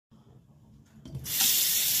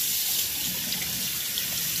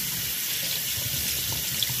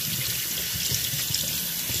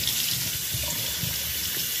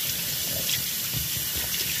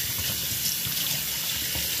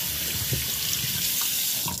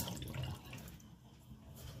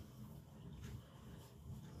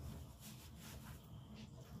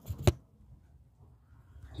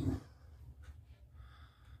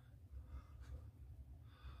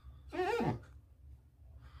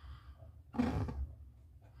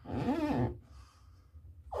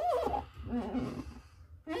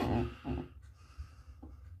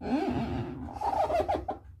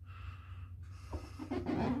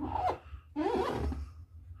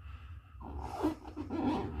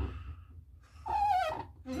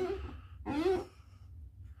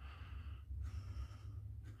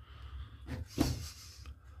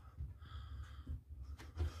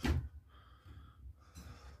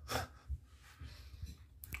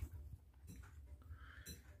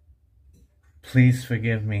Please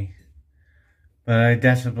forgive me, but I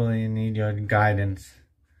desperately need your guidance.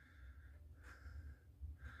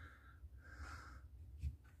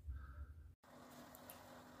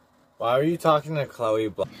 Why are you talking to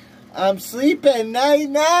Chloe? I'm sleeping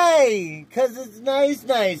night, cause it's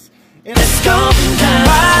nice. And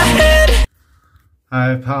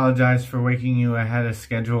I apologize for waking you ahead of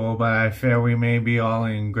schedule, but I fear we may be all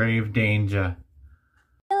in grave danger.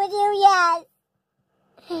 Yes.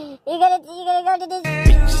 You're gonna go to this.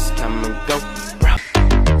 Bitches come and go.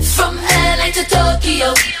 From LA to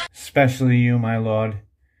Tokyo. Especially you, my lord,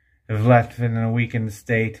 have left in a weakened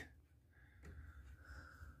state.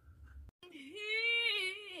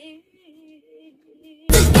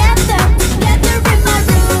 Together in my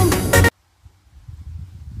room.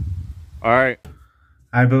 Alright.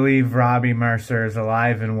 I believe Robbie Mercer is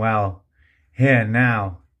alive and well, here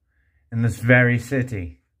now, in this very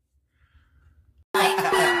city.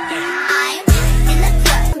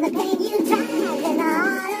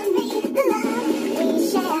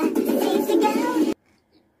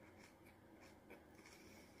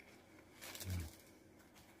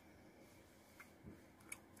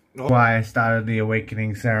 Why I started the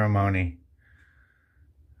awakening ceremony.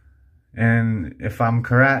 And if I'm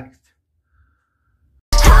correct,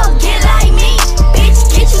 How get like me?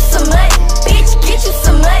 Bitch, get you some money. Bitch, get you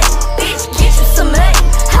some money. Bitch, get you some money.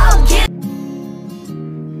 How get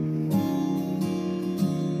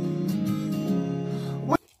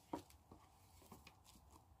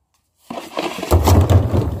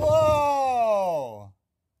whoa!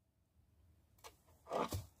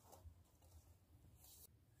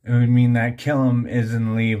 it would mean that Killam is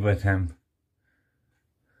in league with him.